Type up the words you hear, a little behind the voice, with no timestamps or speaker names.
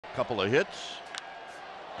Couple of hits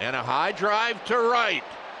and a high drive to right,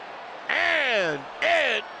 and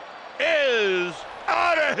it is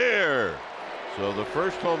out of here. So the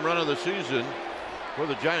first home run of the season for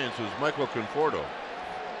the Giants is Michael Conforto.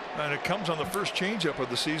 And it comes on the first changeup of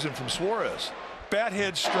the season from Suarez. Bat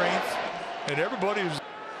head strength, and everybody's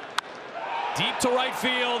deep to right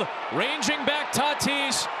field, ranging back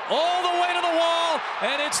Tatis all the way to the wall,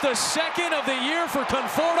 and it's the second of the year for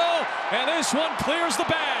Conforto, and this one clears the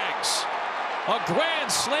bags. A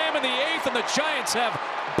grand slam in the eighth, and the Giants have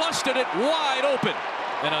busted it wide open.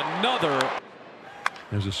 And another.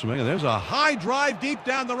 There's a swing, and there's a high drive deep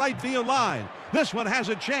down the right field line. This one has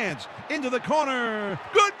a chance into the corner.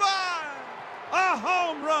 Goodbye! A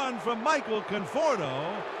home run from Michael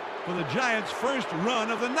Conforto for the Giants' first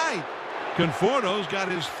run of the night. Conforto's got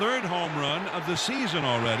his third home run of the season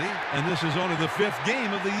already, and this is only the fifth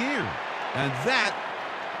game of the year. And that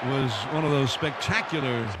was one of those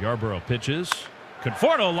spectacular. Yarborough pitches.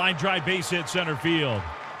 Conforto line drive base hit center field.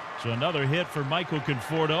 So another hit for Michael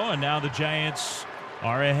Conforto, and now the Giants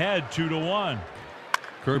are ahead 2-1.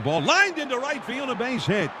 Curveball lined into right field, a base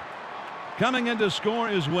hit. Coming in to score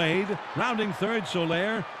is Wade. Rounding third,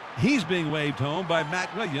 Soler. He's being waved home by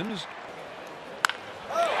Matt Williams.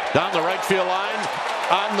 Down the right field line.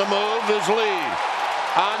 On the move is Lee.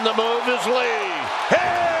 On the move is Lee.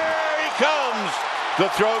 Here he comes. The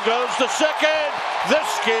throw goes to second.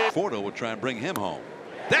 This game. Conforto will try and bring him home.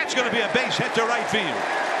 That's going to be a base hit to right field.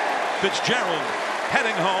 Fitzgerald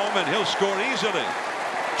heading home, and he'll score easily.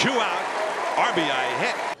 2 out. RBI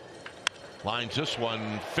hit. Lines this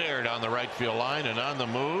one fair down the right field line, and on the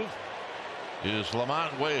move is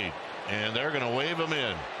Lamont Wade, and they're going to wave him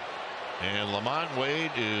in. And Lamont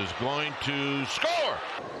Wade is going to score.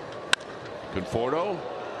 Conforto,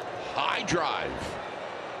 high drive.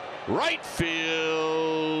 Right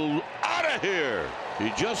field, out of here.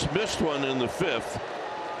 He just missed one in the fifth,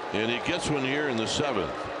 and he gets one here in the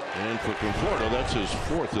seventh. And for Conforto, that's his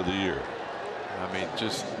fourth of the year. I mean,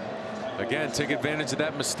 just again, take advantage of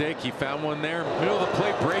that mistake. He found one there, middle of the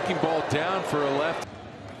plate, breaking ball down for a left.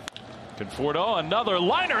 Conforto, another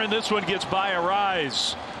liner, and this one gets by a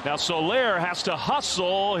rise. Now Soler has to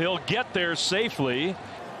hustle. He'll get there safely.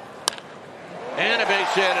 And a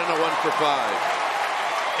base hit and a 1 for 5.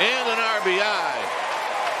 And an RBI.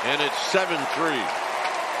 And it's 7-3.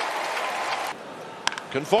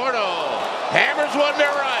 Conforto hammers one to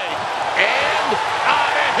right. And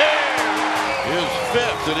out of here. His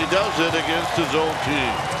fifth, and he does it against his old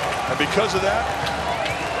team. And because of that,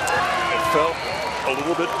 it felt a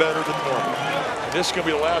little bit better than normal. And this is going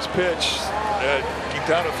to be the last pitch.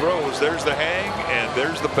 Quintana throws. There's the hang, and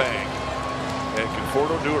there's the bang. And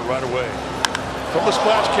Conforto knew it right away. From the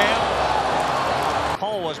splash cam.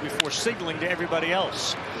 Call was before signaling to everybody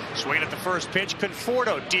else. Swing at the first pitch.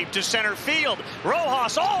 Conforto deep to center field.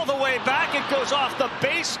 Rojas all the way back. It goes off the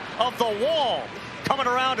base of the wall. Coming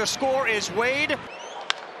around to score is Wade.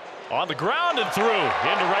 On the ground and through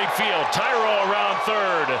into right field. Tyro around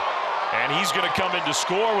third. And he's going to come in to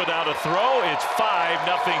score without a throw. It's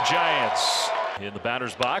 5-0 Giants. In the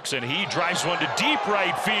batter's box, and he drives one to deep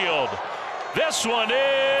right field. This one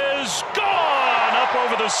is gone up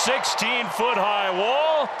over the 16-foot high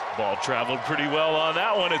wall. Ball traveled pretty well on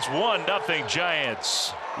that one. It's 1-0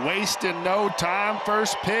 Giants. Wasting no time.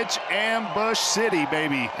 First pitch, ambush city,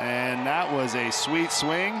 baby. And that was a sweet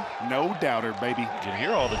swing. No doubter, baby. You can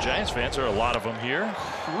hear all the Giants fans. There are a lot of them here.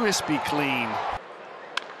 Crispy clean.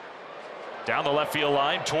 Down the left field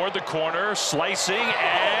line toward the corner, slicing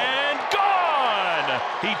and gone.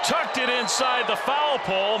 He tucked it inside the foul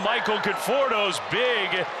pole. Michael Conforto's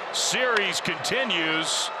big series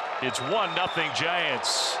continues. It's 1-0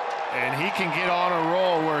 Giants. And he can get on a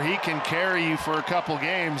roll where he can carry you for a couple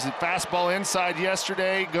games. The fastball inside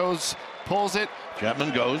yesterday goes, pulls it.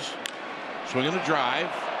 Chapman goes, swinging a drive,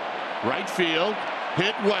 right field,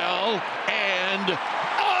 hit well, and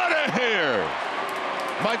out of here.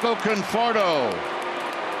 Michael Conforto,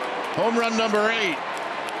 home run number 8,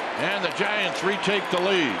 and the Giants retake the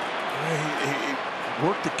lead. He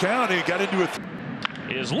worked the count. He got into it.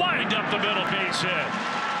 Is lined up the middle, base hit.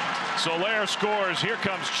 Soler scores. Here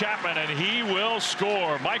comes Chapman, and he will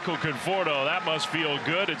score. Michael Conforto, that must feel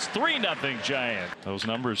good. It's 3-0 Giants. Those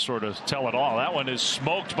numbers sort of tell it all. That one is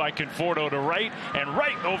smoked by Conforto to right and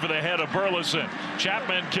right over the head of Burleson.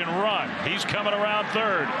 Chapman can run. He's coming around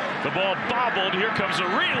third. The ball bobbled. Here comes a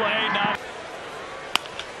relay now.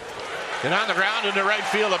 And on the ground into right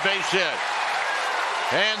field, a base hit.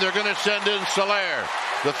 And they're going to send in Soler.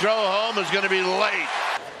 The throw home is going to be late.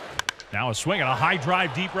 Now a swing and a high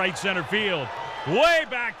drive deep right center field. Way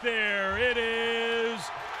back there, it is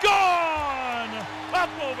gone! Up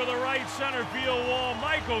over the right center field wall.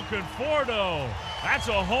 Michael Conforto. That's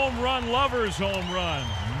a home run lover's home run.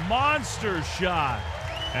 Monster shot.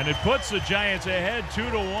 And it puts the Giants ahead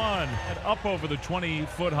 2-1. Up over the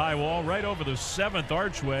 20-foot high wall, right over the 7th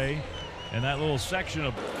archway. And that little section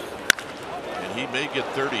of. And he may get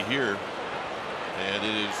 30 here. And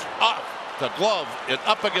it is up. The glove and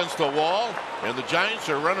up against the wall. And the Giants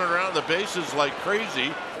are running around the bases like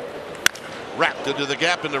crazy. Wrapped into the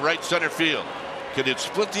gap in the right center field. Can it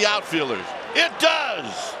split the outfielders? It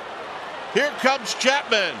does. Here comes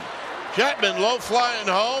Chapman. Chapman low flying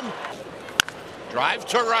home. Drive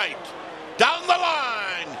to right. Down the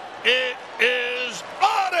line. It is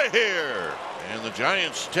out of here. And the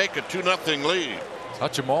Giants take a 2-0 lead.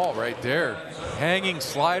 Touch them all right there. Hanging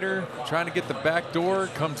slider, trying to get the back door,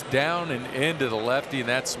 comes down and into the lefty in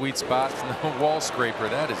that sweet spot. No wall scraper.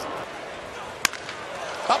 That is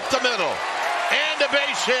up the middle. And a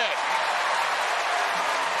base hit.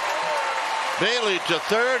 Bailey to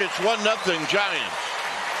third. It's 1-0 Giants.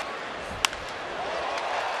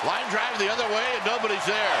 Line drive the other way and nobody's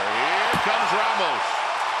there. Here comes Ramos.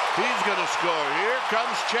 He's going to score. Here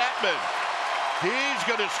comes Chapman. He's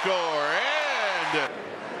going to score. And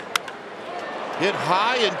hit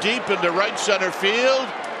high and deep into right center field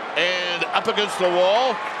and up against the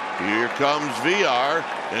wall. Here comes VR,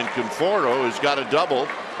 and Conforto has got a double,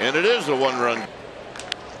 and it is a 1-run.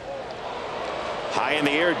 High in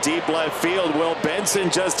the air, deep left field. Will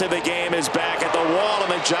Benson just to the game is back at the wall,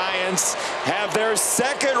 and the Giants have their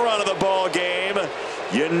second run of the ball game.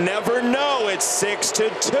 You never know. It's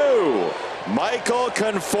 6-2. Michael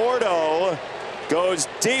Conforto goes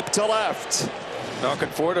deep to left. Now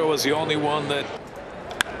Conforto was the only one that.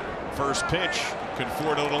 First pitch,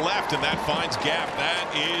 Conforto to left, and that finds gap.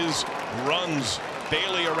 That is runs.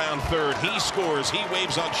 Bailey around third. He scores. He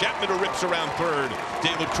waves on Chapman, who rips around third.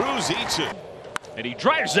 De La Cruz eats it. And he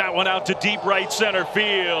drives that one out to deep right center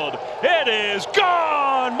field. It is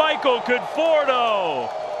gone. Michael Conforto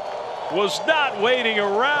was not waiting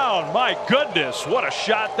around. My goodness, what a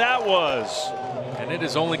shot that was. And it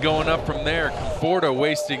is only going up from there. Conforto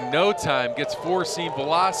wasting no time, gets four-seam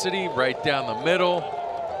velocity right down the middle,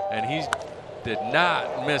 and he did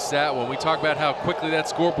not miss that one. We talk about how quickly that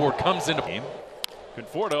scoreboard comes into game.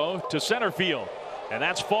 Conforto to center field, and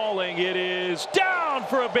that's falling. It is down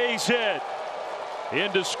for a base hit.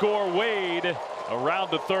 In to score Wade.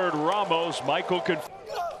 Around the third, Ramos. Michael Conforto,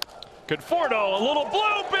 a little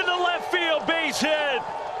bloop into left field, base hit.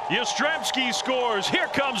 Yastrzemski scores. Here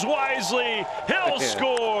comes Wisely. He'll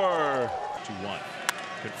score. 2-1.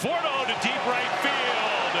 Conforto to deep right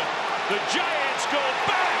field. The Giants go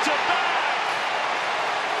back to back.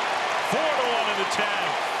 4-1 in the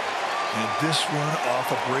 10th. And this run off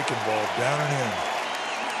a breaking ball down and in.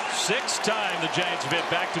 Sixth time the Giants have hit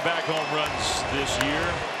back-to-back home runs this year.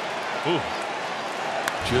 Ooh.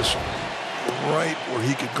 Just right where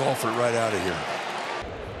he could golf it right out of here.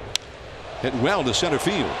 Hit well to center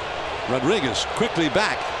field. Rodriguez quickly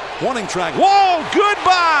back. Warning track. Whoa!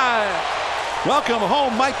 Goodbye! Welcome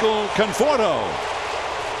home, Michael Conforto.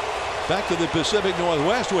 Back to the Pacific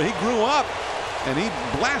Northwest where he grew up. And he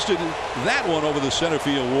blasted that one over the center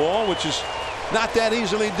field wall, which is not that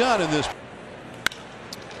easily done in this.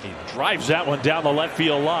 He drives that one down the left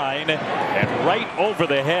field line and right over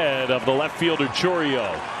the head of the left fielder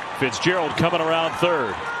Chourio. Fitzgerald coming around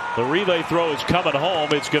third. The relay throw is coming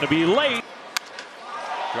home. It's going to be late.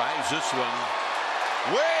 Drives this one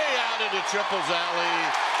way out into Triples Alley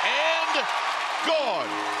and gone.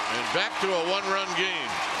 And back to a 1-run game.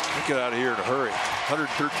 Get out of here in a hurry.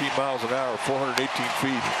 113 miles an hour, 418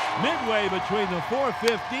 feet. Midway between the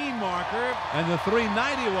 415 marker and the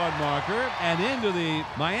 391 marker and into the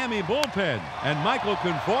Miami bullpen. And Michael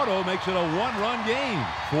Conforto makes it a 1-run game.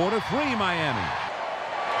 4-3 Miami.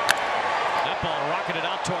 That ball rocketed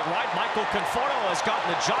out toward right. Michael Conforto has gotten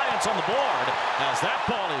the Giants on the board as that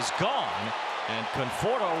ball is gone. And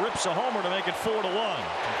Conforto rips a homer to make it 4-1.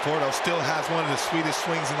 Conforto still has one of the sweetest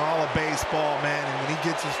swings in all of baseball, man. And when he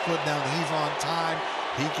gets his foot down and he's on time,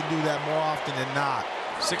 he can do that more often than not.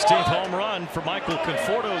 16th home run for Michael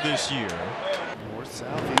Conforto this year. North,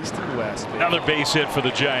 south, east, and west. Baby. Another base hit for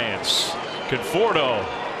the Giants. Conforto,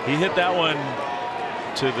 he hit that one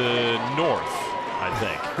to the north, I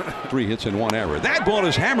think. 3 hits and 1 error. That ball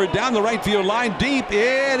is hammered down the right field line deep.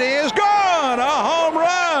 It is gone. A home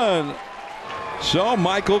run. So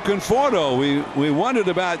Michael Conforto, we wondered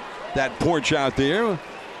about that porch out there,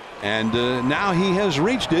 and now he has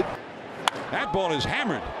reached it. That ball is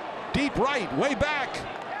hammered deep right, way back.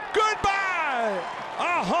 Goodbye!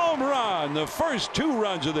 A home run, the first 2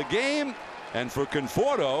 runs of the game, and for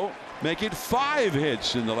Conforto, make it 5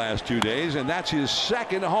 hits in the last 2 days, and that's his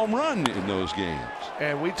 2nd home run in those games.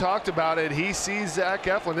 And we talked about it. He sees Zach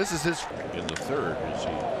Eflin. This is his in the 3rd as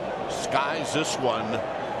he skies this one,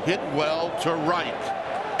 hit well to right,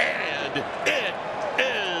 and it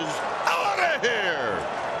is out of here,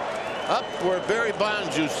 up where Barry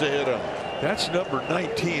Bonds used to hit him. That's number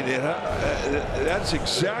 19, and that's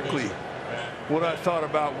exactly what I thought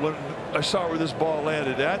about when I saw where this ball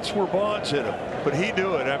landed. That's where Bonds hit him, but he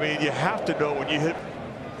knew it. I mean, you have to know when you hit.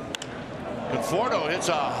 Conforto hits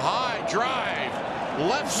a high drive,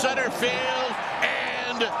 left center field,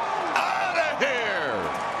 and out of here.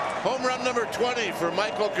 Home run number 20 for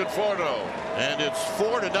Michael Conforto, and it's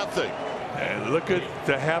 4-0. And look at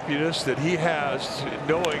the happiness that he has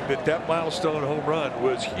knowing that that milestone home run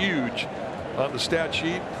was huge on the stat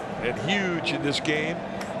sheet and huge in this game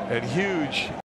and huge